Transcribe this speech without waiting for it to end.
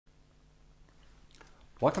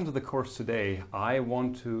Welcome to the course today. I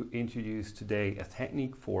want to introduce today a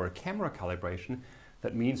technique for camera calibration.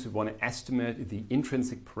 That means we want to estimate the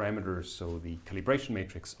intrinsic parameters, so the calibration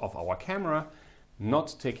matrix of our camera,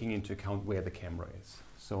 not taking into account where the camera is.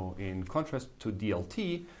 So in contrast to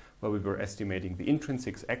DLT, where we were estimating the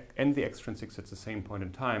intrinsics and the extrinsics at the same point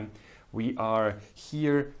in time, we are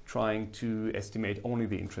here trying to estimate only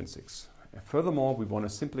the intrinsics. Furthermore, we want to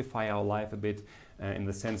simplify our life a bit in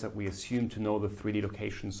the sense that we assume to know the 3D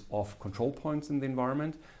locations of control points in the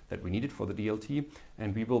environment that we needed for the DLT,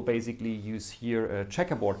 and we will basically use here a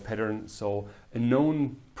checkerboard pattern, so a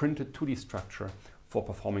known printed 2D structure for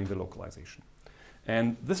performing the localization.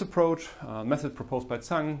 And this approach, method proposed by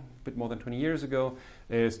Zhang a bit more than 20 years ago,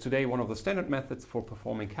 is today one of the standard methods for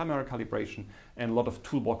performing camera calibration, and a lot of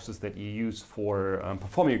toolboxes that you use for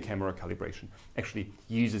performing your camera calibration actually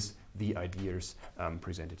uses the ideas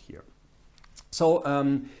presented here.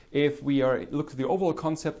 So if we look at the overall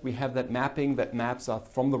concept, we have that mapping that maps us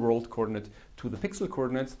from the world coordinate to the pixel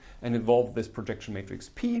coordinates and involve this projection matrix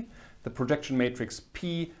P. The projection matrix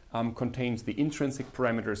P contains the intrinsic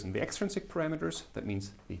parameters and the extrinsic parameters. That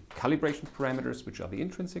means the calibration parameters, which are the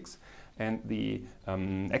intrinsics, and the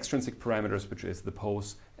extrinsic parameters, which is the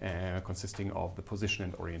pose consisting of the position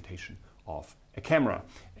and orientation of a camera.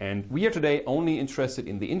 And we are today only interested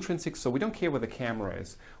in the intrinsics, so we don't care where the camera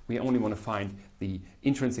is. We only want to find the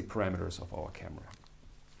intrinsic parameters of our camera.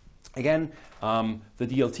 Again, the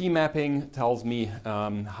DLT mapping tells me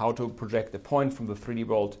how to project a point from the 3D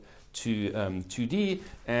world to 2D,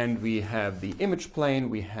 and we have the image plane,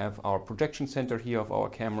 we have our projection center here of our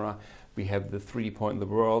camera, we have the 3D point in the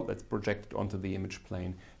world that's projected onto the image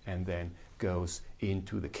plane and then goes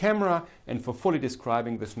into the camera. And for fully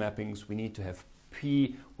describing these mappings, we need to have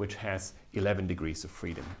P, which has 11 degrees of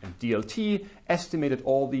freedom. And DLT estimated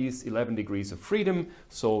all these 11 degrees of freedom,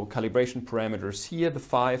 so calibration parameters here, the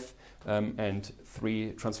 5 and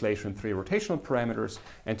 3 translation, 3 rotational parameters.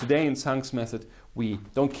 And today in Zhang's method, we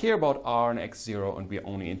don't care about R and X0, and we're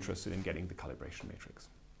only interested in getting the calibration matrix.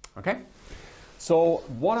 Okay? So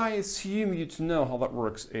what I assume you to know how that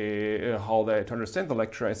works, to understand the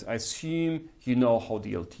lecture, is I assume you know how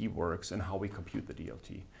DLT works and how we compute the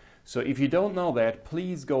DLT. So if you don't know that,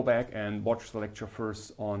 please go back and watch the lecture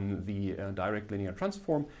first on the direct linear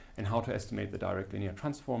transform and how to estimate the direct linear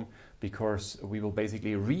transform, because we will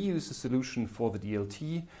basically reuse the solution for the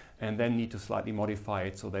DLT and then need to slightly modify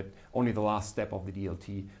it so that only the last step of the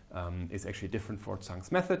DLT is actually different for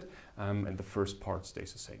Zhang's method, and the first part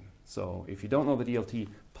stays the same. So if you don't know the DLT,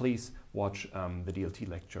 please watch the DLT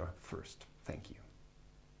lecture first. Thank you.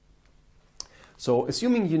 So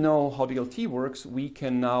assuming you know how DLT works, we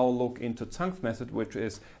can now look into Zhang's method, which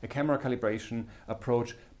is a camera calibration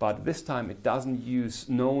approach, but this time it doesn't use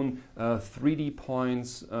known 3D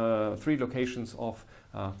points, 3 locations of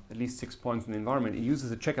at least 6 points in the environment. It uses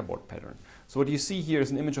a checkerboard pattern. So what you see here is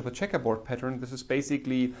an image of a checkerboard pattern. This is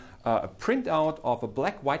basically a printout of a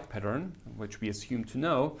black-white pattern, which we assume to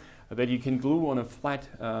know, that you can glue on a flat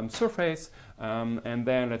surface, and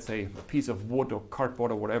then let's say a piece of wood or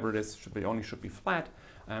cardboard or whatever it is, only should be flat.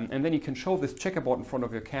 And then you can show this checkerboard in front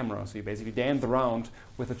of your camera. So you basically dance around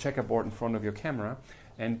with a checkerboard in front of your camera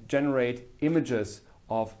and generate images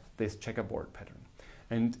of this checkerboard pattern.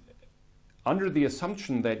 And under the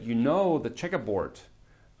assumption that you know the checkerboard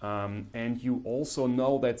and you also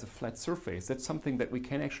know that it's a flat surface, that's something that we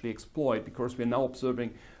can actually exploit, because we're now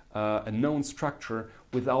observing a known structure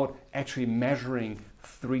without actually measuring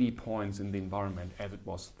 3D points in the environment, as it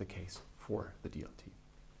was the case for the DLT.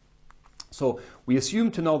 So we assume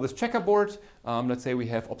to know this checkerboard. Let's say we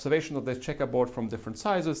have observations of this checkerboard from different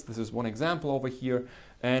sizes. This is one example over here.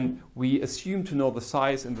 And we assume to know the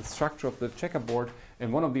size and the structure of the checkerboard.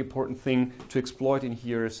 And one of the important things to exploit in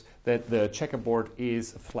here is that the checkerboard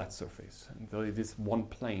is a flat surface. And so it is one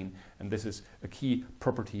plane. And this is a key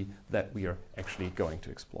property that we are actually going to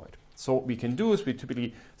exploit. So what we can do is we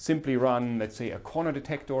typically simply run, let's say, a corner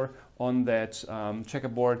detector on that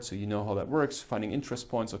checkerboard, so you know how that works, finding interest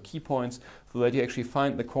points or key points, so that you actually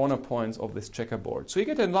find the corner points of this checkerboard. So you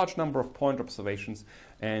get a large number of point observations,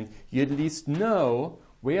 and you at least know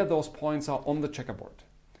where those points are on the checkerboard.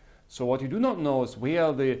 So what you do not know is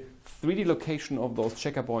where the 3D location of those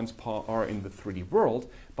checkerboards are in the 3D world,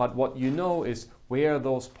 but what you know is where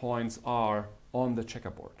those points are on the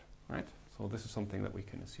checkerboard, right? So this is something that we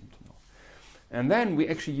can assume to know. And then we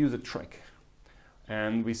actually use a trick.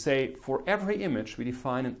 And we say for every image, we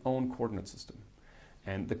define an own coordinate system.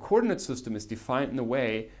 And the coordinate system is defined in a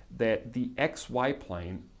way that the XY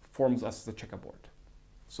plane forms as the checkerboard.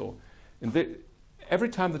 So every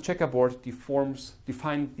time the checkerboard defines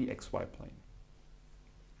the XY plane.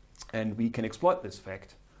 And we can exploit this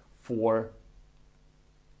fact for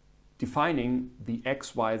defining the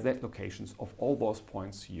x, y, z locations of all those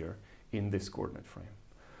points here in this coordinate frame.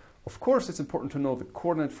 Of course, it's important to know the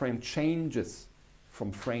coordinate frame changes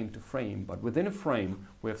from frame to frame, but within a frame,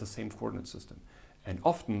 we have the same coordinate system. And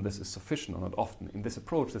often this is sufficient, or not often, in this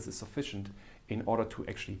approach, this is sufficient in order to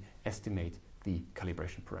actually estimate the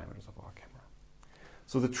calibration parameters of our camera.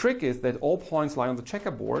 So the trick is that all points lie on the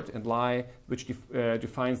checkerboard and which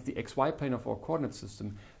defines the xy plane of our coordinate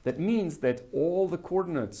system. That means that all the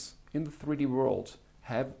coordinates in the 3D world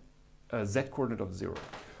have a z coordinate of 0.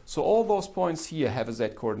 So all those points here have a z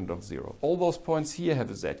coordinate of 0. All those points here have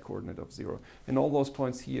a z coordinate of 0. And all those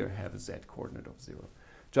points here have a z coordinate of 0.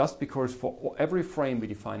 Just because for every frame we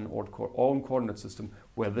define an own coordinate system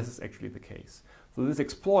where this is actually the case. So this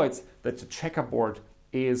exploits that the checkerboard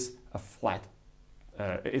is a flat,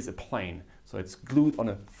 is a plane. So it's glued on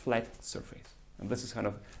a flat surface. And this is kind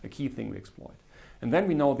of a key thing we exploit. And then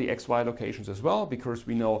we know the xy locations as well, because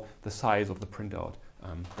we know the size of the printout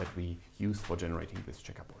that we use for generating this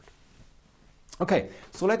checkerboard. Okay,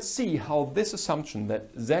 so let's see how this assumption that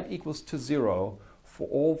z equals to 0 for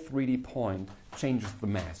all 3D points changes the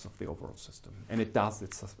mass of the overall system. And it does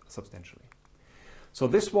it substantially. So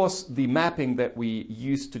this was the mapping that we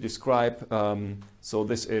used to describe. So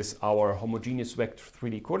this is our homogeneous vector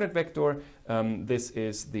 3D coordinate vector. This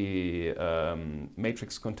is the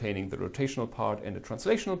matrix containing the rotational part and the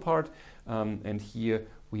translational part. And here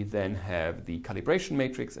we then have the calibration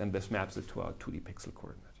matrix, and this maps it to our 2D pixel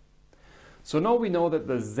coordinate. So now we know that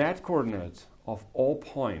the z coordinate of all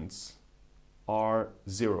points are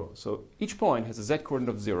 0. So each point has a z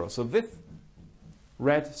coordinate of 0. So this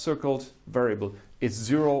red circled variable is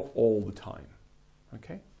 0 all the time.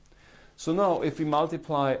 Okay? So now if we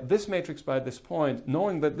multiply this matrix by this point,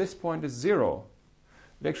 knowing that this point is 0,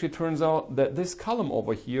 it actually turns out that this column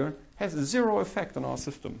over here has 0 effect on our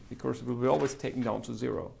system, because it will be always taken down to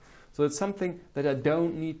 0. So it's something that I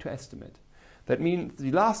don't need to estimate. That means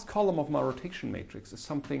the last column of my rotation matrix is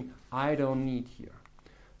something I don't need here.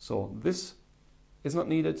 So this is not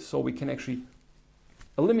needed, so we can actually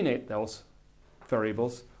eliminate those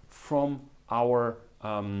variables from our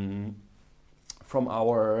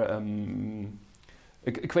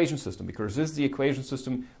equation system, because this is the equation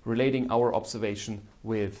system relating our observation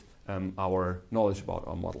with our knowledge about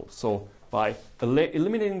our model. So by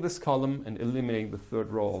eliminating this column and eliminating the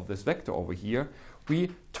third row of this vector over here,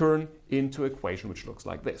 we turn into an equation which looks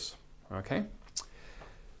like this. Okay?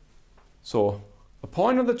 So a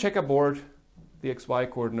point on the checkerboard, the xy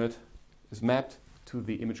coordinate, is mapped to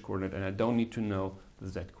the image coordinate, and I don't need to know the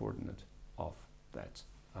z coordinate of that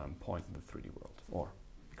point in the 3D world, or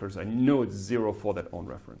because I know it's 0 for that own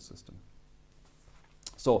reference system.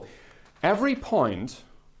 So every point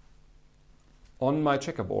on my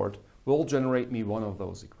checkerboard will generate me one of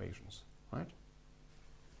those equations, right?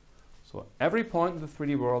 So every point in the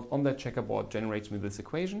 3D world on that checkerboard generates me this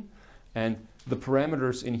equation, and the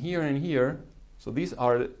parameters in here and here, so these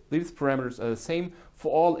parameters are the same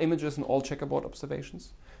for all images and all checkerboard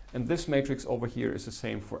observations. And this matrix over here is the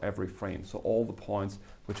same for every frame. So all the points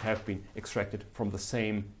which have been extracted from the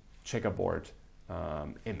same checkerboard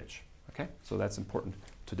image. Okay, so that's important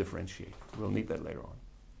to differentiate. We'll need that later on.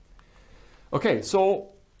 Okay, so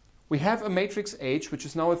we have a matrix H, which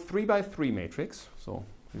is now a 3x3 matrix. So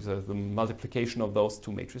these are the multiplication of those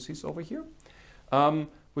two matrices over here,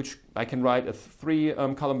 which I can write as 3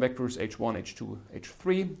 column vectors, H1, H2,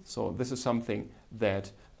 H3. So this is something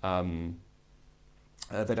that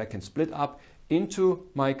that I can split up into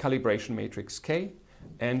my calibration matrix K,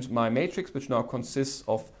 and my matrix, which now consists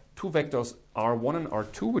of two vectors R1 and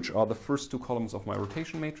R2, which are the first two columns of my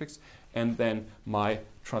rotation matrix, and then my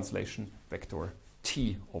translation vector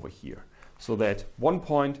T over here. So that one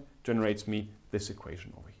point generates me this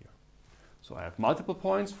equation over here. So I have multiple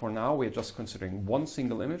points. For now, we're just considering one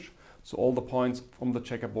single image. So all the points from the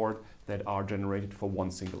checkerboard that are generated for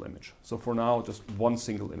one single image. So for now, just one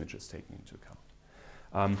single image is taken into account.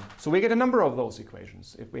 So we get a number of those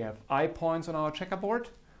equations. If we have I points on our checkerboard,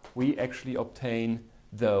 we actually obtain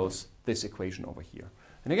this equation over here.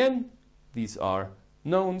 And again, these are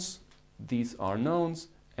knowns,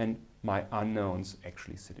 and my unknowns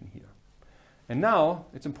actually sit in here. And now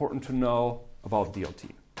it's important to know about DLT,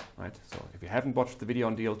 right? So if you haven't watched the video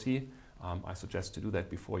on DLT, I suggest to do that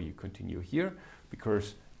before you continue here,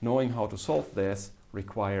 because knowing how to solve this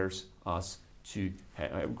requires you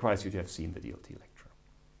to have seen the DLT lecture.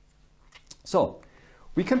 So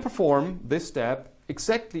we can perform this step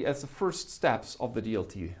exactly as the first steps of the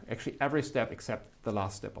DLT. Actually, every step except the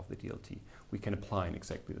last step of the DLT we can apply in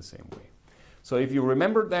exactly the same way. So if you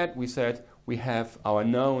remember that, we said we have our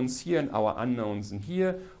knowns here and our unknowns in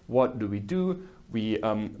here. What do? We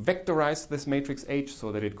vectorize this matrix H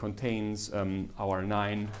so that it contains our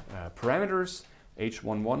 9 parameters,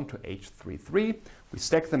 H11 to H33. We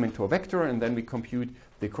stack them into a vector, and then we compute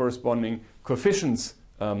the corresponding coefficients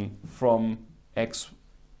from x,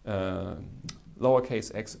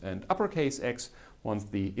 lowercase x and uppercase x, one's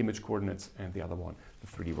the image coordinates and the other one the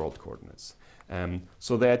 3D world coordinates.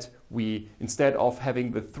 So that we, instead of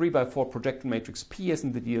having the 3x4 projected matrix P as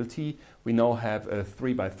in the DLT, we now have a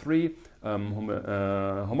 3x3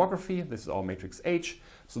 homography. This is our matrix H,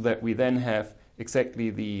 so that we then have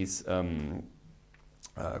exactly these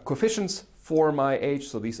coefficients for my H.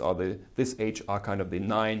 So these are this H are kind of the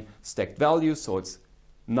 9 stacked values. So it's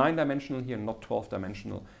 9-dimensional here, not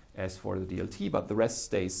 12-dimensional as for the DLT, but the rest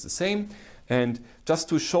stays the same. And just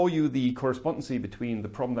to show you the correspondency between the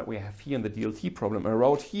problem that we have here and the DLT problem, I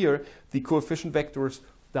wrote here the coefficient vectors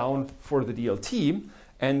down for the DLT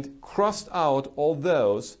and crossed out all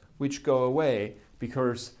those which go away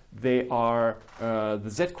because they are, the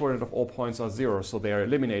z-coordinate of all points are 0, so they are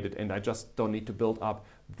eliminated, and I just don't need to build up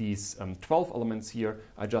these 12 elements here.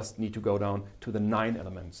 I just need to go down to the 9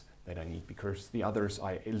 elements that I need, because the others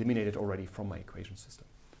I eliminated already from my equation system.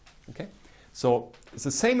 Okay? So it's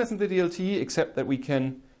the same as in the DLT, except that we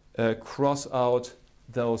can cross out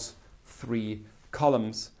those 3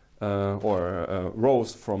 columns or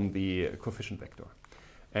rows from the coefficient vector.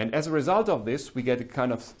 And as a result of this, we get a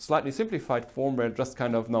kind of slightly simplified form where it just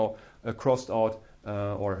kind of now crossed out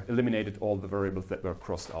or eliminated all the variables that were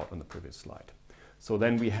crossed out on the previous slide. So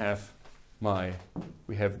then we have my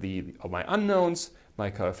unknowns, my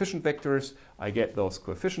coefficient vectors. I get those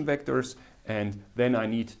coefficient vectors, and then I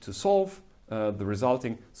need to solve the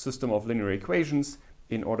resulting system of linear equations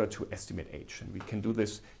in order to estimate H. And we can do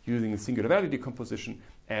this using the singular value decomposition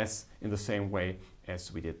as in the same way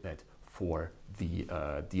as we did that for the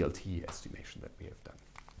DLT estimation that we have done.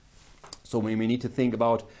 So we may need to think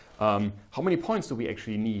about how many points do we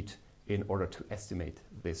actually need in order to estimate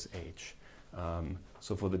this H.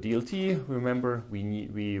 So for the DLT, remember,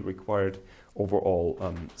 we required overall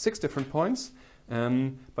 6 different points.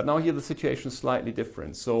 But now here the situation is slightly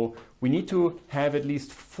different. So we need to have at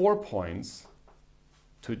least 4 points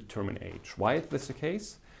to determine H. Why is this the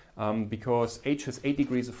case? Because H has 8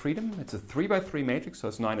 degrees of freedom. It's a 3x3 matrix, so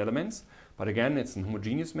it's 9 elements. But again, it's a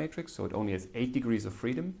homogeneous matrix, so it only has 8 degrees of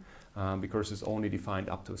freedom because it's only defined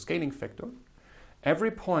up to a scaling factor.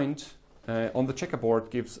 Every point on the checkerboard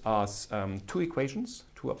gives us 2 equations,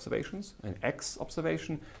 2 observations, an X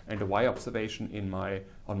observation and a Y observation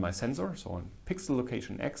on my sensor, so on pixel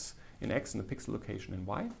location X in X and the pixel location in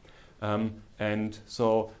Y. And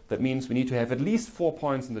so that means we need to have at least 4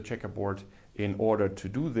 points in the checkerboard in order to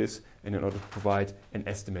do this and in order to provide an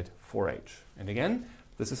estimate for H. And again,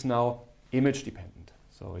 this is now image dependent.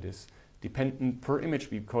 So it is dependent per image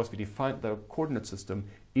because we defined the coordinate system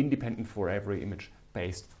independent for every image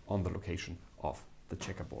based on the location of the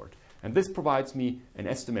checkerboard. And this provides me an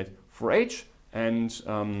estimate for H, and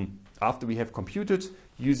after we have computed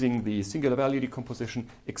using the singular value decomposition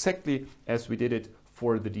exactly as we did it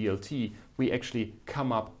for the DLT, we actually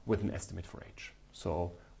come up with an estimate for H.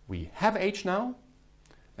 So we have H now,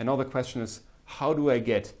 and now the question is, how do I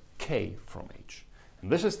get K from H?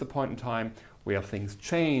 And this is the point in time where things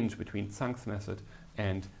change between Zhang's method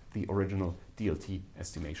and the original DLT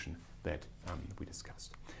estimation that we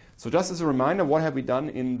discussed. So just as a reminder, what have we done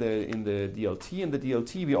in the DLT? In the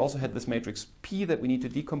DLT, we also had this matrix P that we need to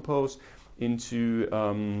decompose into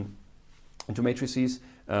matrices.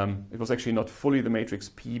 It was actually not fully the matrix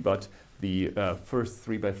P, but the first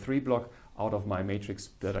 3x3 block out of my matrix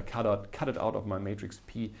that I cut it out of my matrix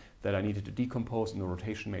P that I needed to decompose in the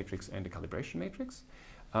rotation matrix and the calibration matrix.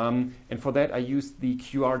 And for that, I used the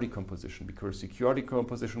QR decomposition because the QR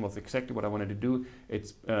decomposition was exactly what I wanted to do.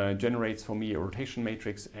 It generates for me a rotation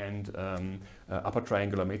matrix and upper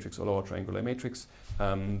triangular matrix or lower triangular matrix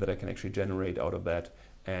that I can actually generate out of that.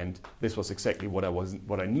 And this was exactly what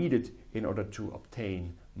I needed in order to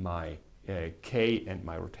obtain my K and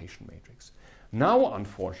my rotation matrix. Now,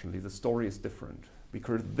 unfortunately, the story is different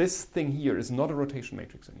because this thing here is not a rotation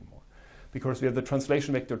matrix anymore, because we have the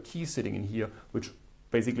translation vector T sitting in here, which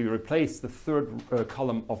basically replace the third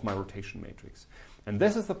column of my rotation matrix. And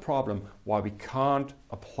this is the problem why we can't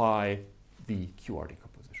apply the QR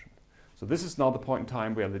decomposition. So this is now the point in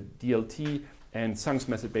time where the DLT and Zhang's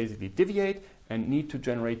method basically deviate and need to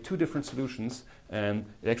generate 2 different solutions. And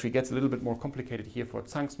it actually gets a little bit more complicated here for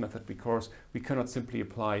Zhang's method because we cannot simply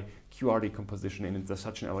apply QR decomposition in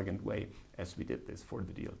such an elegant way as we did this for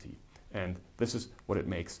the DLT. And this is what it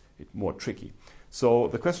makes it more tricky. So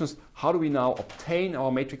the question is, how do we now obtain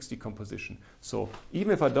our matrix decomposition? So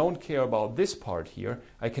even if I don't care about this part here,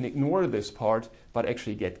 I can ignore this part, but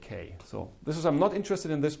actually get K. So this is, I'm not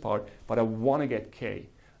interested in this part, but I want to get K.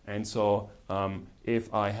 And so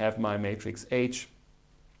if I have my matrix H,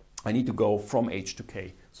 I need to go from H to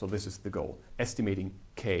K. So this is the goal, estimating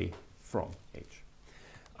K from H.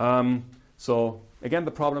 So again,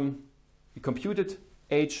 the problem, we computed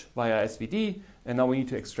H via SVD, and now we need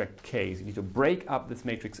to extract K. So we need to break up this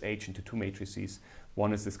matrix H into two matrices.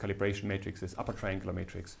 One is this calibration matrix, this upper triangular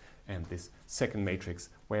matrix, and this second matrix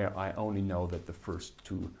where I only know that the first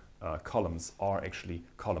two columns are actually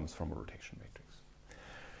columns from a rotation matrix.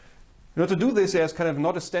 Now to do this, there's kind of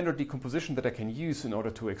not a standard decomposition that I can use in order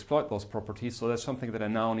to exploit those properties, so that's something that I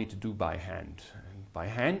now need to do by hand. And by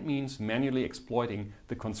hand means manually exploiting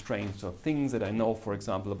the constraints of things that I know, for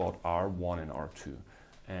example, about R1 and R2.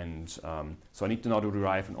 And so I need to now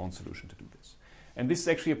derive an own solution to do this. And this is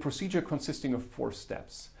actually a procedure consisting of 4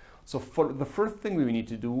 steps. So for the first thing we need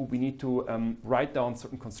to do, we need to write down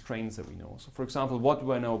certain constraints that we know. So for example, what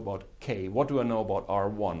do I know about K? What do I know about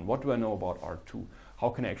R1? What do I know about R2? How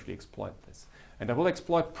can I actually exploit this? And I will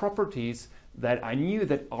exploit properties that I knew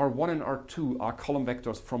that R1 and R2 are column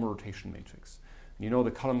vectors from a rotation matrix. And you know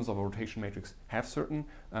the columns of a rotation matrix have certain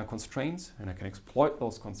constraints, and I can exploit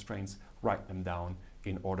those constraints, write them down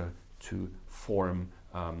in order to form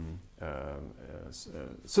a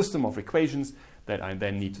system of equations that I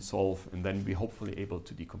then need to solve, and then be hopefully able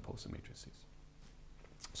to decompose the matrices.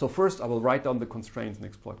 So first I will write down the constraints and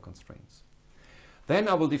exploit constraints. Then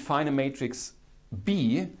I will define a matrix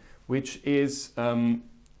B, which is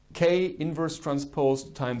K inverse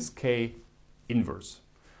transposed times K inverse.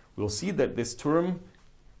 We'll see that this term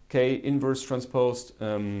K inverse transposed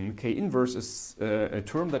K inverse is a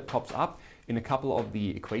term that pops up in a couple of the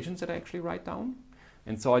equations that I actually write down.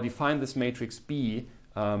 And so I define this matrix B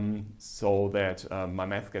so that my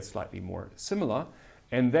math gets slightly more similar.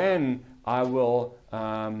 And then I will,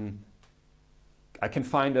 I have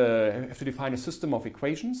to define a system of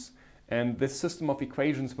equations. And this system of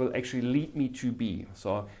equations will actually lead me to B.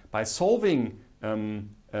 So by solving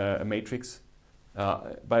a matrix,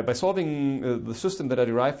 by solving the system that I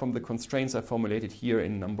derive from the constraints I formulated here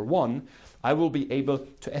in number 1, I will be able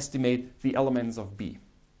to estimate the elements of B.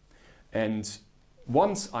 And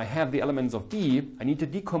once I have the elements of B, I need to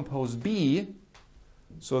decompose B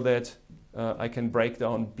so that I can break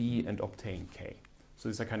down B and obtain K. So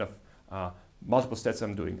these are kind of multiple steps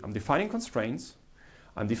I'm doing. I'm defining constraints,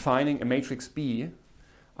 I'm defining a matrix B,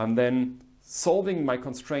 I'm then solving my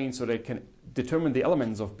constraints so that I can determine the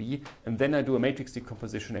elements of B, and then I do a matrix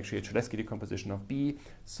decomposition, actually a Cholesky decomposition of B,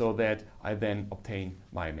 so that I then obtain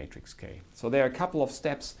my matrix K. So there are a couple of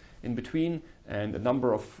steps in between and a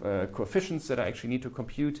number of coefficients that I actually need to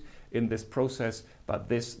compute in this process, but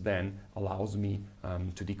this then allows me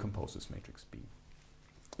to decompose this matrix B.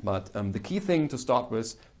 But the key thing to start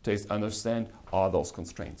with to understand are those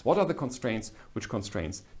constraints. What are the constraints? Which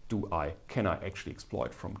constraints can I actually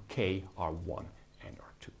exploit from K, R1, and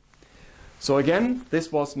R2? So again,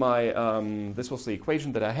 this was my this was the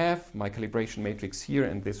equation that I have, my calibration matrix here,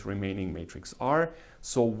 and this remaining matrix R.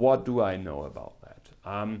 So what do I know about that?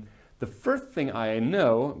 The first thing I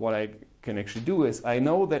know, what I can actually do is I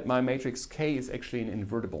know that my matrix K is actually an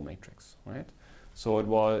invertible matrix, right? So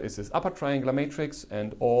it's this upper triangular matrix,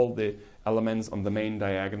 and all the elements on the main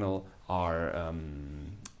diagonal are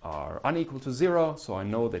unequal to 0. So I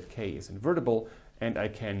know that K is invertible, and I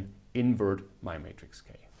can invert my matrix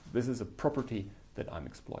K. This is a property that I'm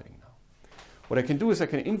exploiting now. What I can do is I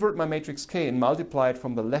can invert my matrix K and multiply it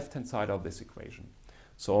from the left-hand side of this equation.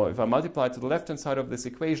 So if I multiply to the left-hand side of this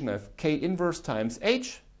equation, I have K inverse times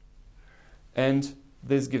H, and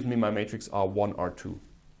this gives me my matrix R1, R2,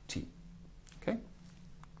 T. Okay?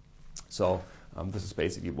 So this is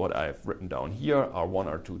basically what I've written down here.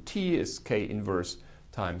 R1, R2, T is K inverse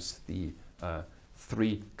times the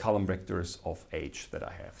 3 column vectors of H that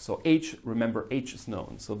I have. So H, remember, H is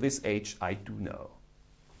known. So this H I do know.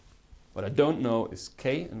 What I don't know is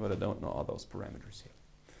K, and what I don't know are those parameters here.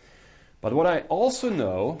 But what I also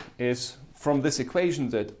know is from this equation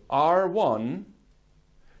that R1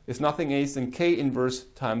 is nothing else than K inverse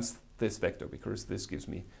times this vector, because this gives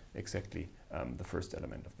me exactly the first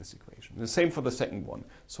element of this equation. The same for the second one.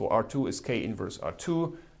 So R2 is K inverse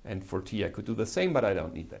R2, and for T I could do the same, but I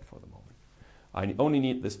don't need that for the moment. I only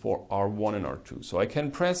need this for R1 and R2. So I can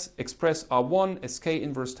express R1 as K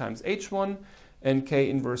inverse times H1 and K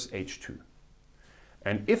inverse H2.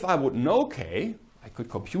 And if I would know K, I could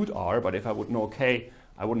compute R, but if I would know K,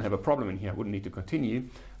 I wouldn't have a problem in here. I wouldn't need to continue.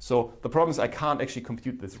 So the problem is I can't actually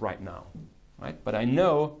compute this right now, right? But I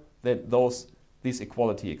know that those this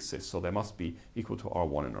equality exists. So they must be equal to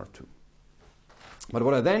R1 and R2. But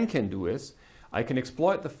what I then can do is I can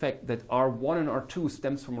exploit the fact that R1 and R2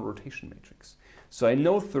 stems from a rotation matrix. So I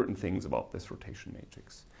know certain things about this rotation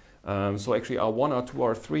matrix. So actually R1, R2,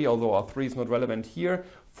 R3, although R3 is not relevant here,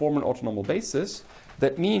 form an orthonormal basis.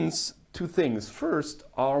 That means two things. First,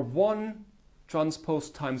 R1 transpose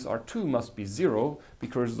times R2 must be 0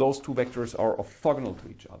 because those two vectors are orthogonal to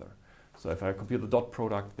each other. So if I compute the dot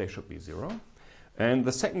product, they should be 0. And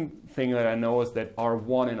the second thing that I know is that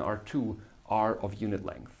R1 and R2 are of unit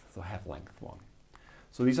length, so have length 1.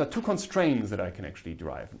 So these are two constraints that I can actually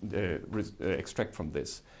extract from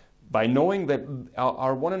this. By knowing that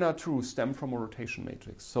R1 and R2 stem from a rotation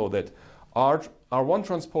matrix, so that R1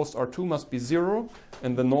 transpose R2 must be 0,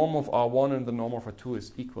 and the norm of R1 and the norm of R2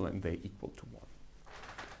 is equal, and they equal to 1.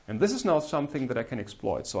 And this is now something that I can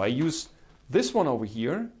exploit. So I use this one over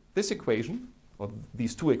here, this equation, or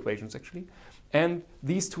these two equations actually, and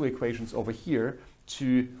these two equations over here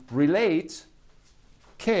to relate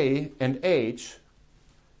K and H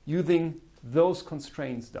using those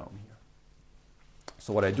constraints down here.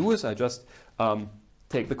 So what I do is I just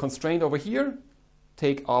take the constraint over here,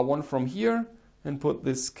 take R1 from here, and put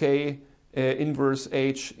this K inverse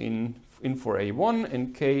H in for A1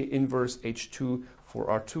 and K inverse H2 for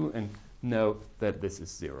R2, and know that this is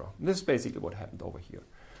 0. And this is basically what happened over here.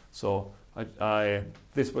 So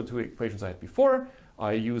these were two equations I had before.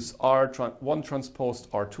 I use R1 transposed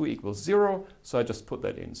R2 equals 0, so I just put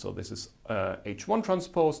that in. So this is H1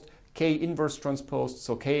 transposed, K inverse transposed,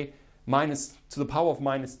 so K minus to the power of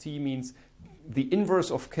minus T means the inverse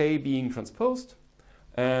of K being transposed,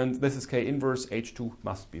 and this is K inverse, H2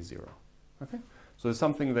 must be 0. Okay? So it's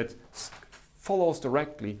something that follows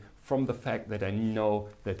directly from the fact that I know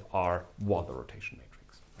that R was a rotation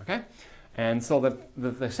matrix. Okay? And so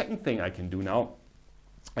the second thing I can do now,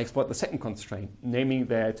 I exploit the second constraint, naming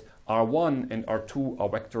that R1 and R2 are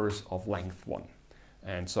vectors of length 1.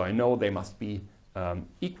 And so I know they must be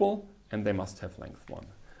equal and they must have length 1.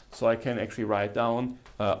 So I can actually write down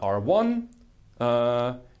R1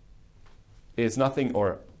 is nothing,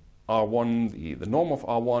 or R1, the norm of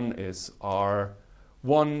R1 is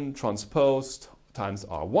R1 transposed times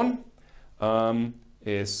R1.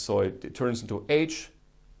 So it turns into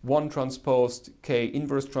H1 transposed, K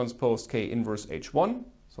inverse transposed, K inverse H1.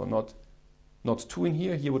 So not 2 in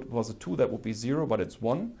here. Here was a 2, that would be 0, but it's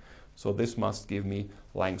 1. So this must give me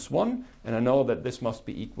length 1. And I know that this must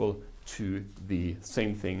be equal to the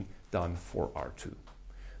same thing done for R2.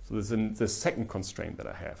 So this is the second constraint that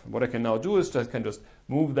I have. And what I can now do is I can just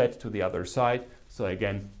move that to the other side. So I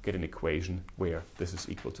again get an equation where this is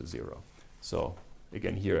equal to 0. So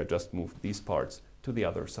again here I just move these parts to the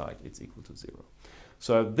other side. It's equal to 0.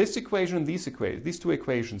 So this equation, these two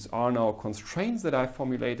equations are now constraints that I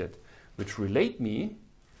formulated, which relate me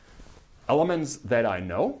elements that I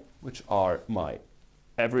know, which are my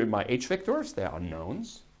H vectors, they are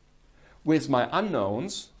knowns, with my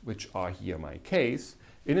unknowns, which are here my K's,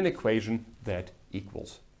 in an equation that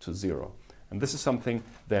equals to 0. And this is something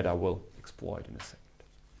that I will exploit in a second.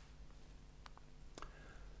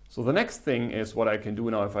 So the next thing is what I can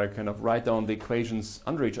do now. If I kind of write down the equations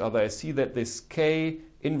under each other, I see that this K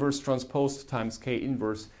inverse transposed times K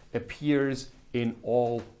inverse appears in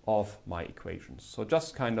all of my equations. So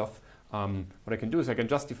just kind of what I can do is I can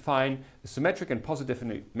just define a symmetric and positive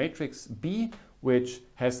matrix B, which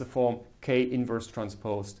has the form K inverse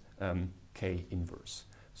transposed K inverse.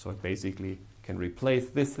 So it basically can replace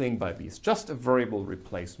this thing by B. It's just a variable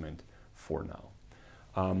replacement for now.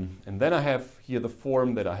 And then I have here the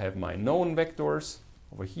form that I have my known vectors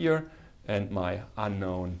over here and my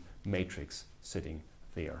unknown matrix sitting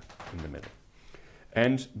there in the middle.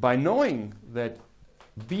 And by knowing that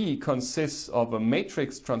B consists of a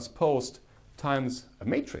matrix transposed times a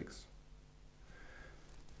matrix,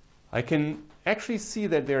 I can actually see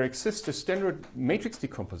that there exists a standard matrix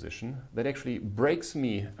decomposition that actually breaks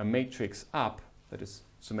me a matrix up, that is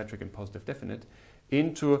symmetric and positive definite,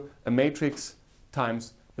 into a matrix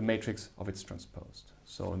times the matrix of its transposed.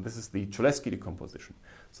 So, and this is the Cholesky decomposition.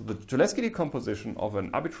 So the Cholesky decomposition of an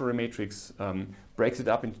arbitrary matrix breaks it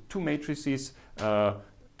up into two matrices,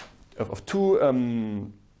 of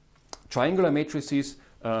two triangular matrices,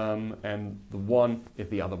 and the one is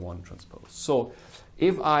the other one transposed. So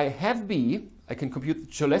if I have B, I can compute the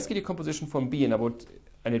Cholesky decomposition from B,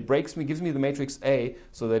 and it gives me the matrix A,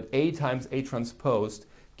 so that A times A transposed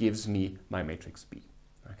gives me my matrix B.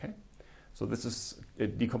 Okay? So this is a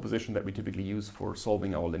decomposition that we typically use for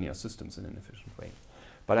solving our linear systems in an efficient way.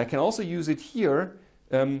 But I can also use it here.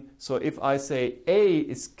 So if I say A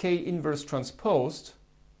is K inverse transposed,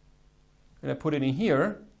 and I put it in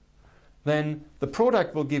here, then the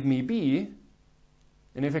product will give me B.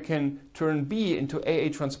 And if I can turn B into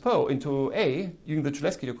AA transpose, into A, using the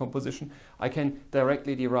Cholesky decomposition, I can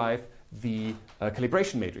directly derive the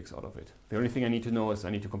calibration matrix out of it. The only thing I need to know is I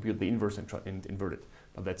need to compute the inverse and invert it.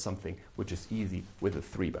 But that's something which is easy with a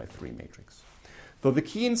 3x3 matrix. So the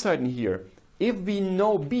key insight in here, if we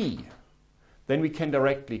know B, then we can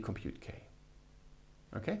directly compute K.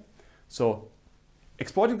 Okay? So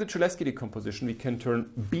exploiting the Cholesky decomposition, we can turn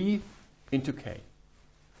B into K.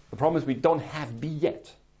 The problem is we don't have B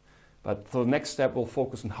yet. But for the next step, we'll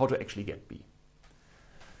focus on how to actually get B.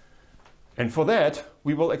 And for that,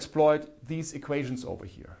 we will exploit these equations over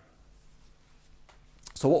here.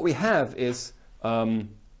 So what we have is,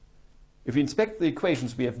 if we inspect the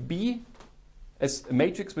equations, we have B as a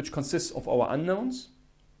matrix which consists of our unknowns.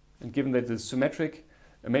 And given that it's symmetric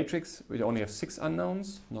a matrix, we only have 6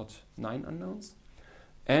 unknowns, not 9 unknowns.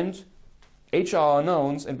 And H are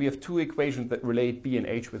unknowns, and we have 2 equations that relate B and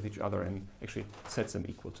H with each other and actually sets them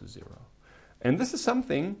equal to 0. And this is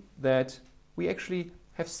something that we actually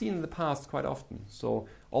have seen in the past quite often. So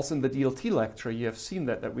also in the DLT lecture, you have seen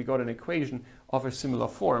that we got an equation of a similar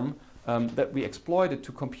form that we exploited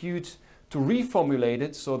to compute, to reformulate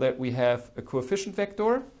it so that we have a coefficient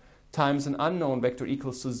vector times an unknown vector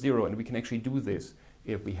equals to 0. And we can actually do this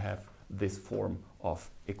if we have this form of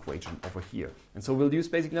equation over here. And so we'll use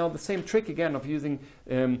basically now the same trick again of using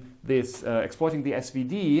exploiting the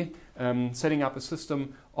SVD, setting up a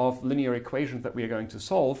system of linear equations that we are going to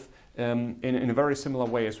solve in a very similar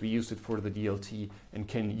way as we used it for the DLT, and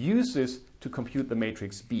can use this to compute the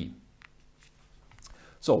matrix B.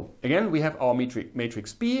 So again, we have our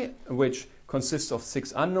matrix B, which consists of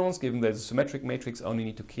 6 unknowns. Given that it's a symmetric matrix, I only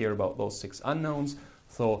need to care about those 6 unknowns.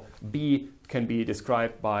 So B can be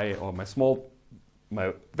described by, or my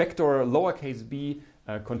vector lowercase b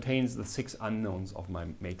contains the 6 unknowns of my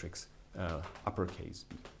matrix uppercase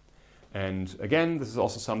B. And again, this is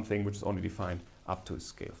also something which is only defined up to a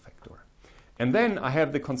scale factor. And then I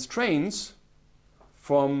have the constraints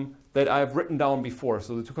from that I've written down before.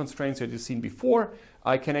 So the 2 constraints that you've seen before,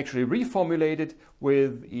 I can actually reformulate it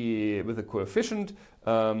with a coefficient,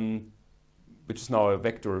 which is now a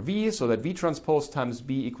vector v, so that v transpose times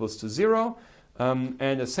b equals to 0. And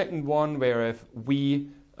a second one where I have v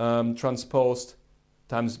transposed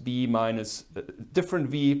times b minus different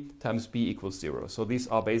v times b equals 0. So these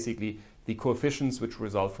are basically the coefficients which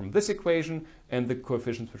result from this equation and the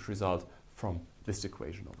coefficients which result from this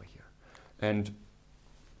equation over here. And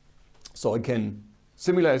so I can,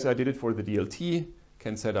 similar as I did it for the DLT,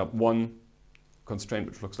 can set up one constraint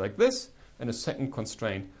which looks like this and a second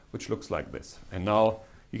constraint which looks like this. And now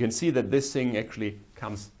you can see that this thing actually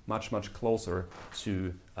comes much, much closer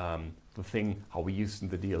to the thing how we used in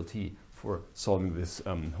the DLT for solving this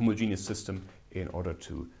homogeneous system in order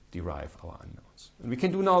to derive our unknowns. And we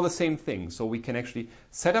can do now the same thing. So we can actually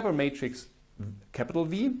set up a matrix capital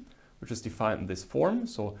V, which is defined in this form.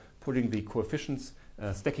 So putting the coefficients,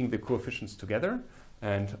 stacking the coefficients together.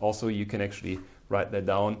 And also you can actually write that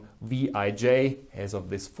down. Vij as of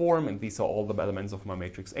this form, and these are all the elements of my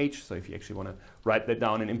matrix H. So if you actually want to write that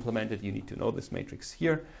down and implement it, you need to know this matrix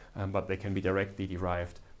here. But they can be directly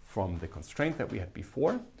derived from the constraint that we had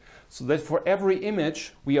before. So that for every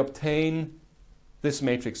image, we obtain this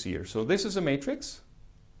matrix here. So this is a matrix,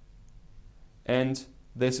 and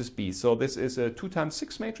this is B. So this is a 2 times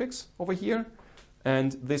 6 matrix over here,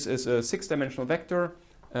 and this is a 6-dimensional vector.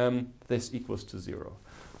 This equals to 0.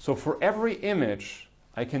 So for every image,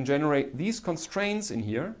 I can generate these constraints in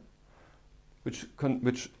here, which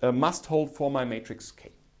must hold for my matrix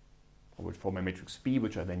K, or for my matrix B,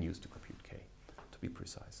 which I then use to compute K, to be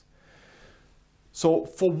precise. So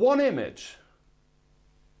for one image,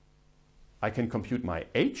 I can compute my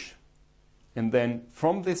H, and then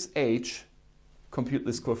from this H, compute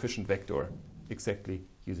this coefficient vector exactly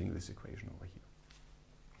using this equation over here.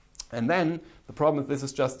 And then the problem is this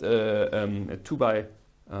is just a 2 by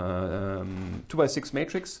 6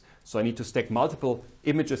 matrix, so I need to stack multiple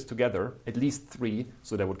images together, at least 3,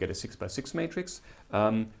 so that would get a 6 by 6 matrix.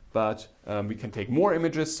 But we can take more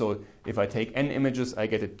images, so if I take n images, I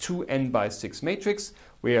get a 2n by 6 matrix,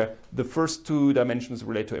 where the first 2 dimensions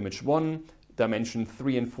relate to image 1, dimension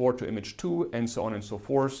 3 and 4 to image 2, and so on and so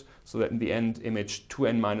forth, so that in the end, image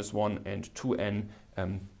 2n minus 1 and 2n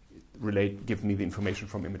give me the information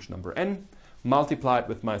from image number n, multiplied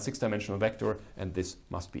with my 6-dimensional vector, and this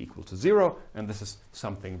must be equal to 0, and this is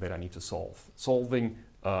something that I need to solve. Solving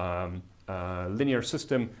a linear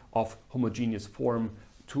system of homogeneous form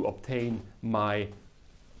to obtain my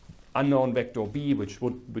unknown vector B, which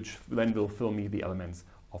then will fill me the elements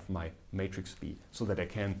of my matrix B, so that I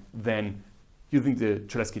can then using the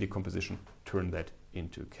Cholesky decomposition, turn that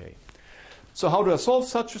into k. So how do I solve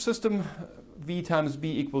such a system? V times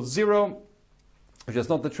B equals 0, which is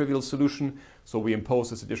not the trivial solution. So we impose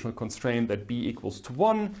this additional constraint that B equals to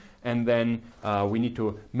 1, and then we need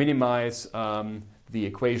to minimize the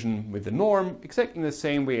equation with the norm exactly in the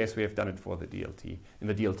same way as we have done it for the DLT, in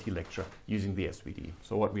the DLT lecture, using the SVD.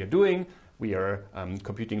 So what we are doing, we are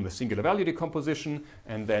computing the singular value decomposition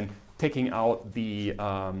and then taking out the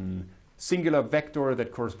singular vector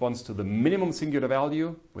that corresponds to the minimum singular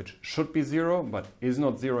value, which should be 0, but is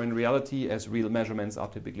not 0 in reality, as real measurements are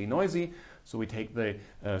typically noisy. So we take the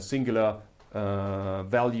singular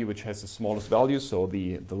value which has the smallest value, so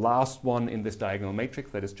the last one in this diagonal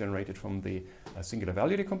matrix that is generated from the singular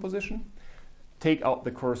value decomposition. Take out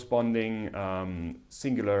the corresponding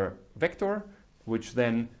singular vector, which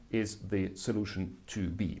then is the solution to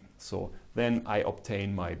B. So then I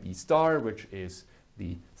obtain my B star, which is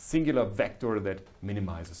the singular vector that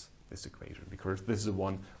minimizes this equation, because this is the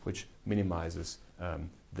one which minimizes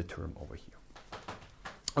the term over here.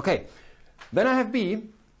 Okay, then I have B,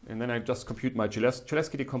 and then I just compute my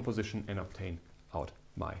Cholesky decomposition and obtain out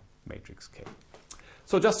my matrix K.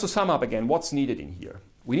 So just to sum up again, what's needed in here?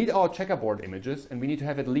 We need our checkerboard images, and we need to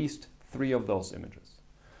have at least 3 of those images.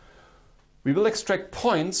 We will extract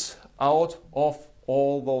points out of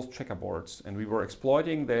all those checkerboards, and we were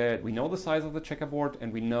exploiting that we know the size of the checkerboard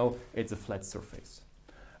and we know it's a flat surface.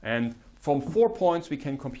 And from 4 points we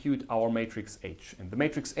can compute our matrix H, and the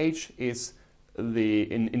matrix H is the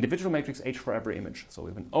individual matrix H for every image. So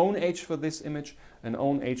we have an own H for this image, an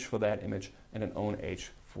own H for that image, and an own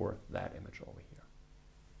H for that image over here.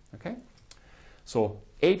 Okay? So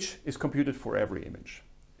H is computed for every image.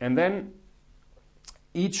 And then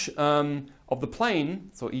each of the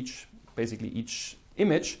plane, so basically each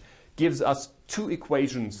image, gives us 2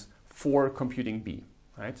 equations for computing B.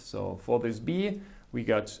 Right? So for this B, we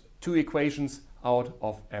got 2 equations out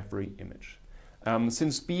of every image.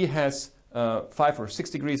 Since B has 5 or 6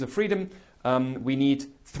 degrees of freedom, we need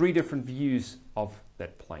 3 different views of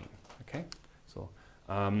that plane. Okay, so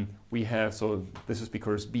so this is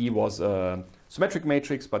because B was a symmetric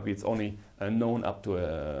matrix, but it's only known up to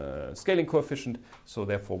a scaling coefficient. So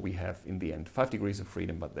therefore, we have in the end 5 degrees of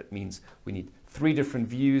freedom. But that means we need 3 different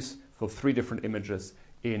views for 3 different images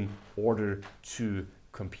in order to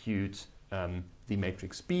compute the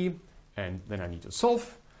matrix B, and then I need to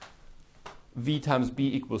solve. V times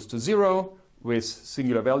B equals to 0 with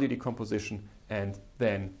singular value decomposition, and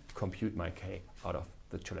then compute my K out of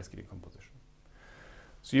the Cholesky decomposition.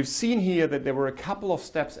 So you've seen here that there were a couple of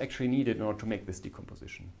steps actually needed in order to make this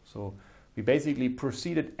decomposition. So we basically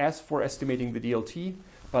proceeded as for estimating the DLT,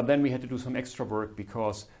 but then we had to do some extra work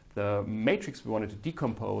because the matrix we wanted to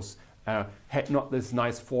decompose had not this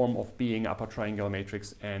nice form of being upper triangular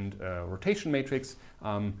matrix and rotation matrix.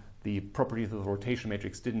 The properties of the rotation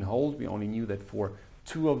matrix didn't hold. We only knew that for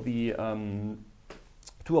 2 of the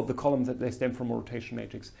columns that they stem from a rotation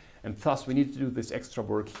matrix, and thus we needed to do this extra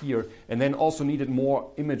work here, and then also needed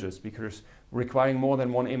more images, because requiring more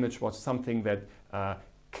than 1 image was something that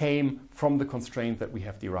came from the constraint that we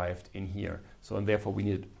have derived in here. So and therefore we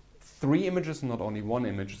needed 3 images, not only one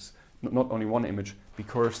image,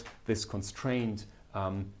 because this constraint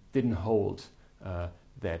didn't hold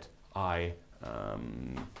that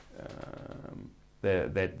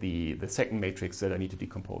the second matrix that I need to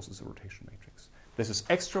decompose is a rotation matrix. This is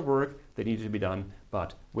extra work that needed to be done,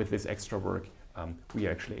 but with this extra work, we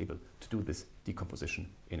are actually able to do this decomposition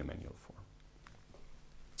in a manual form.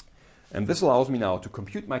 And this allows me now to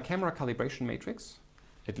compute my camera calibration matrix,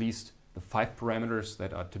 at least the 5 parameters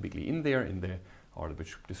that are typically in there, or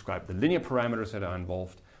which describe the linear parameters that are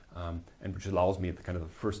involved, and which allows me the kind of the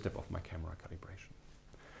first step of my camera calibration.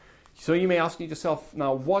 So you may ask yourself,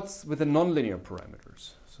 now what's with the nonlinear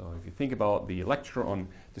parameters? So if you think about the lecture on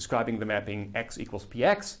describing the mapping x equals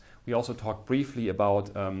px, we also talked briefly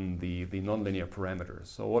about the nonlinear parameters.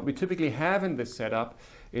 So what we typically have in this setup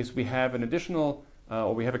is we have an additional,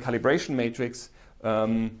 or we have a calibration matrix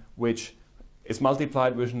which is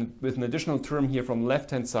multiplied with an additional term here from the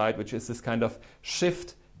left-hand side, which is this kind of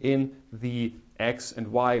shift in the x and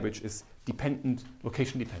y, which is dependent,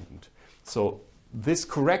 location dependent. So this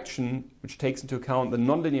correction, which takes into account the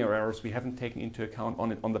nonlinear errors we haven't taken into account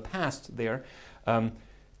on the past there,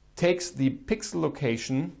 takes the pixel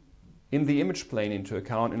location in the image plane into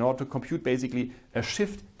account in order to compute basically a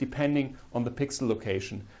shift depending on the pixel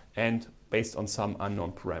location and based on some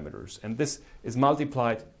unknown parameters. And this is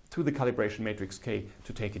multiplied to the calibration matrix K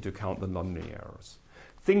to take into account the nonlinear errors.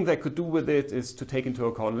 Thing that could do with it is to take into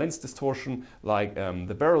account lens distortion, like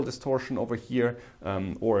the barrel distortion over here,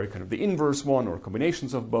 or kind of the inverse one, or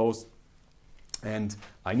combinations of both. And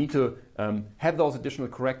I need to have those additional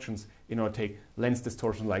corrections in order to take lens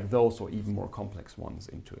distortion like those or even more complex ones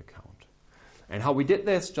into account. And how we did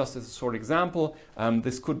this, just as a short example,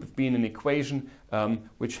 this could have been an equation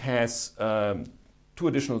which has two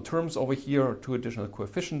additional terms over here, or two additional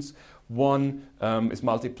coefficients. One is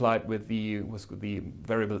multiplied with the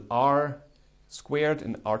variable r squared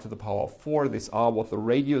and r to the power of 4. This r was the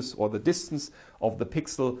radius or the distance of the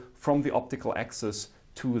pixel from the optical axis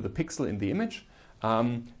to the pixel in the image.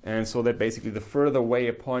 And so that basically the further away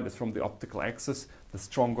a point is from the optical axis, the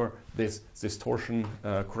stronger this distortion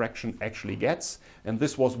correction actually gets. And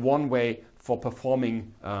this was one way for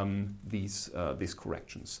performing these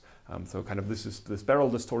corrections. So kind of this barrel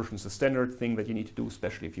distortion is a standard thing that you need to do,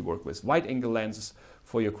 especially if you work with wide angle lenses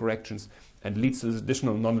for your corrections, and leads to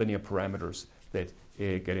additional nonlinear parameters that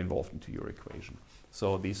get involved into your equation.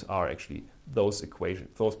 So these are actually those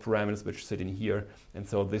parameters which sit in here. And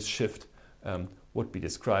so this shift would be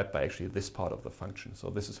described by actually this part of the function. So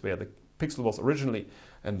this is where the pixel was originally,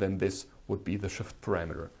 and then this would be the shift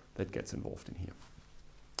parameter that gets involved in here.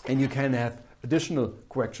 And you can have additional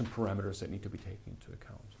correction parameters that need to be taken into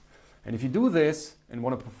account. And if you do this and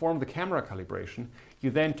want to perform the camera calibration, you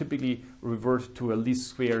then typically revert to a least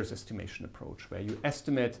squares estimation approach, where you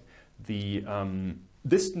estimate the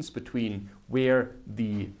distance between where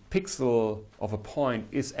the pixel of a point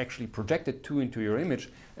is actually projected to into your image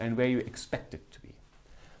and where you expect it to be.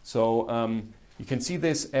 So you can see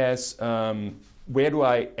this as where do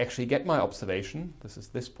I actually get my observation? This is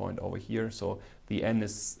this point over here. So the n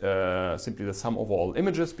is simply the sum of all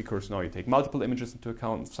images, because now you take multiple images into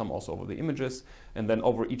account, sum also over the images, and then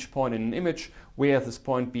over each point in an image, where is this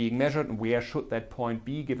point being measured and where should that point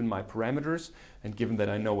be given my parameters and given that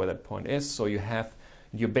I know where that point is. So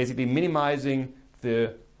you're basically minimizing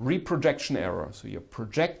the reprojection error. So you're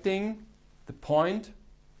projecting the point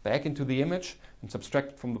back into the image and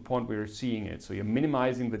subtract it from the point where you're seeing it. So you're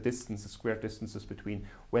minimizing the distance, the square distances between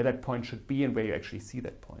where that point should be and where you actually see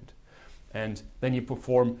that point. And then you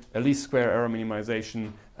perform a least square error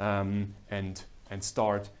minimization and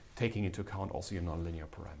start taking into account also your nonlinear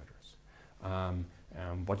parameters.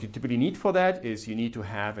 What you typically need for that is you need to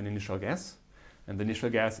have an initial guess. And the initial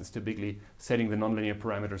guess is typically setting the nonlinear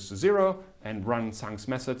parameters to 0 and run Zhang's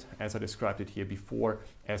method, as I described it here before,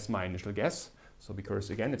 as my initial guess. So because,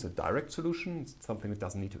 again, it's a direct solution, it's something that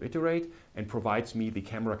doesn't need to iterate, and provides me the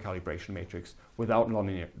camera calibration matrix without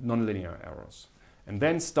nonlinear errors. And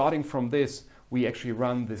then starting from this, we actually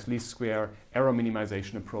run this least square error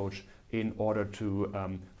minimization approach in order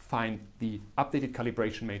to find the updated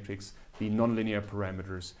calibration matrix, the nonlinear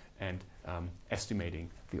parameters, and estimating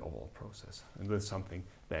the overall process. And this is something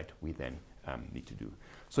that we then need to do.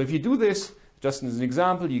 So if you do this, just as an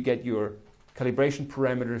example, you get your calibration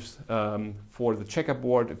parameters for the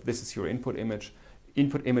checkerboard. If this is your input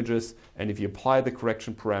images, and if you apply the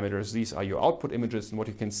correction parameters, these are your output images. And what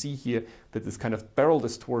you can see here, that this kind of barrel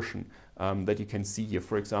distortion that you can see here,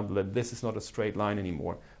 for example, that this is not a straight line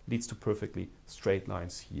anymore, leads to perfectly straight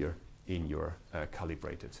lines here in your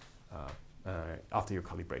calibrated after your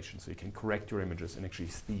calibration. So you can correct your images and actually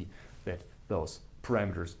see that those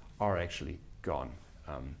parameters are actually gone,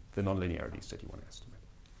 the nonlinearities that you want to estimate.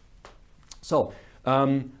 So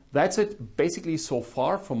that's it basically so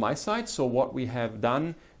far from my side. So what we have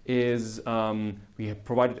done is we have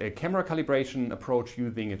provided a camera calibration approach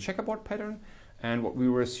using a checkerboard pattern. And what we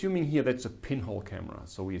were assuming here, that's a pinhole camera.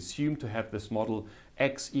 So we assume to have this model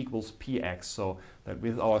x equals px, so that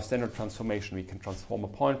with our standard transformation, we can transform a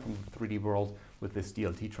point from the 3D world with this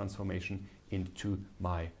DLT transformation into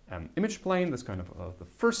my image plane. That's kind of the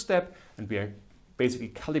first step. And we are basically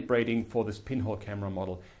calibrating for this pinhole camera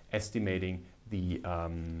model, estimating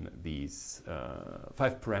these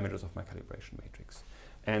 5 parameters of my calibration matrix.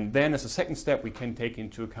 And then as a second step, we can take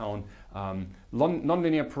into account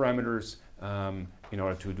nonlinear parameters in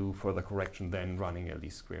order to do further correction, then running a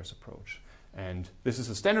least squares approach. And this is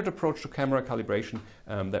a standard approach to camera calibration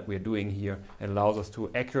that we're doing here. It allows us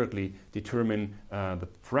to accurately determine the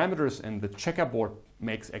parameters, and the checkerboard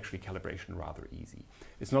makes actually calibration rather easy.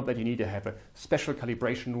 It's not that you need to have a special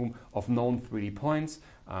calibration room of known 3D points,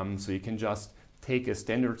 so you can just take a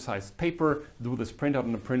standard sized paper, do this printout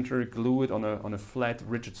on a printer, glue it on a flat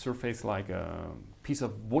rigid surface like a piece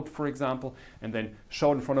of wood, for example, and then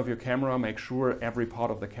show it in front of your camera, make sure every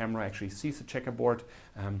part of the camera actually sees the checkerboard.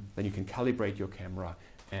 Then you can calibrate your camera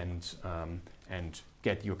and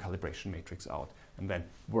get your calibration matrix out, and then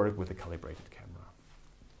work with a calibrated camera.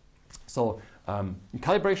 So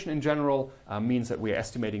calibration in general means that we are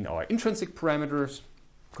estimating our intrinsic parameters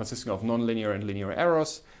consisting of nonlinear and linear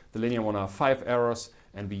errors. The linear one are 5 errors,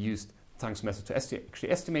 and we used Zhang's method to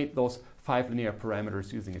actually estimate those 5 linear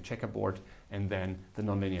parameters using a checkerboard, and then the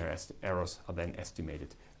nonlinear errors are then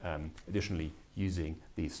estimated additionally using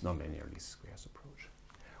this nonlinear least squares approach.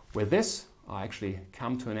 With this, I actually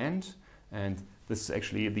come to an end, and this is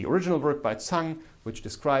actually the original work by Zhang, which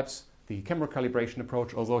describes the camera calibration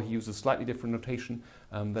approach, although he uses slightly different notation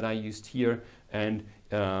than I used here. And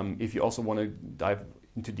if you also want to dive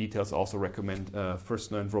into details, I also recommend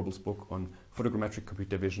Fürstner and Wrobel's book on photogrammetric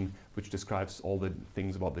computer vision, which describes all the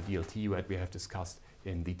things about the DLT that we have discussed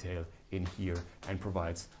in detail in here, and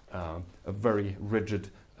provides a very rigid,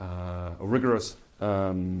 rigorous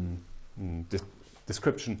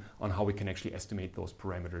description on how we can actually estimate those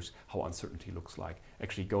parameters, how uncertainty looks like,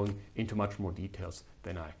 actually going into much more details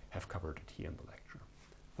than I have covered it here in the lecture.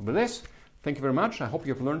 So with this, thank you very much. I hope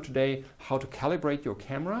you have learned today how to calibrate your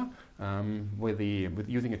camera with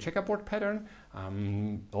using a checkerboard pattern.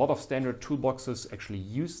 A lot of standard toolboxes actually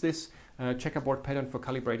use this checkerboard pattern for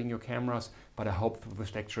calibrating your cameras, but I hope with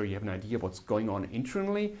this lecture you have an idea what's going on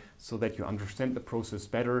internally, so that you understand the process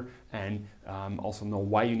better, and also know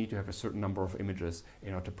why you need to have a certain number of images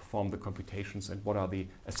in order to perform the computations, and what are the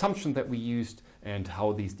assumptions that we used, and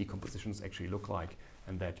how these decompositions actually look like,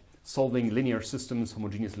 and that solving linear systems,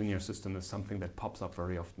 homogeneous linear systems, is something that pops up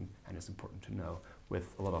very often and is important to know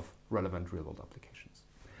with a lot of relevant real-world applications.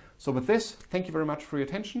 So with this, thank you very much for your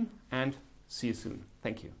attention, and see you soon.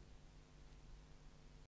 Thank you.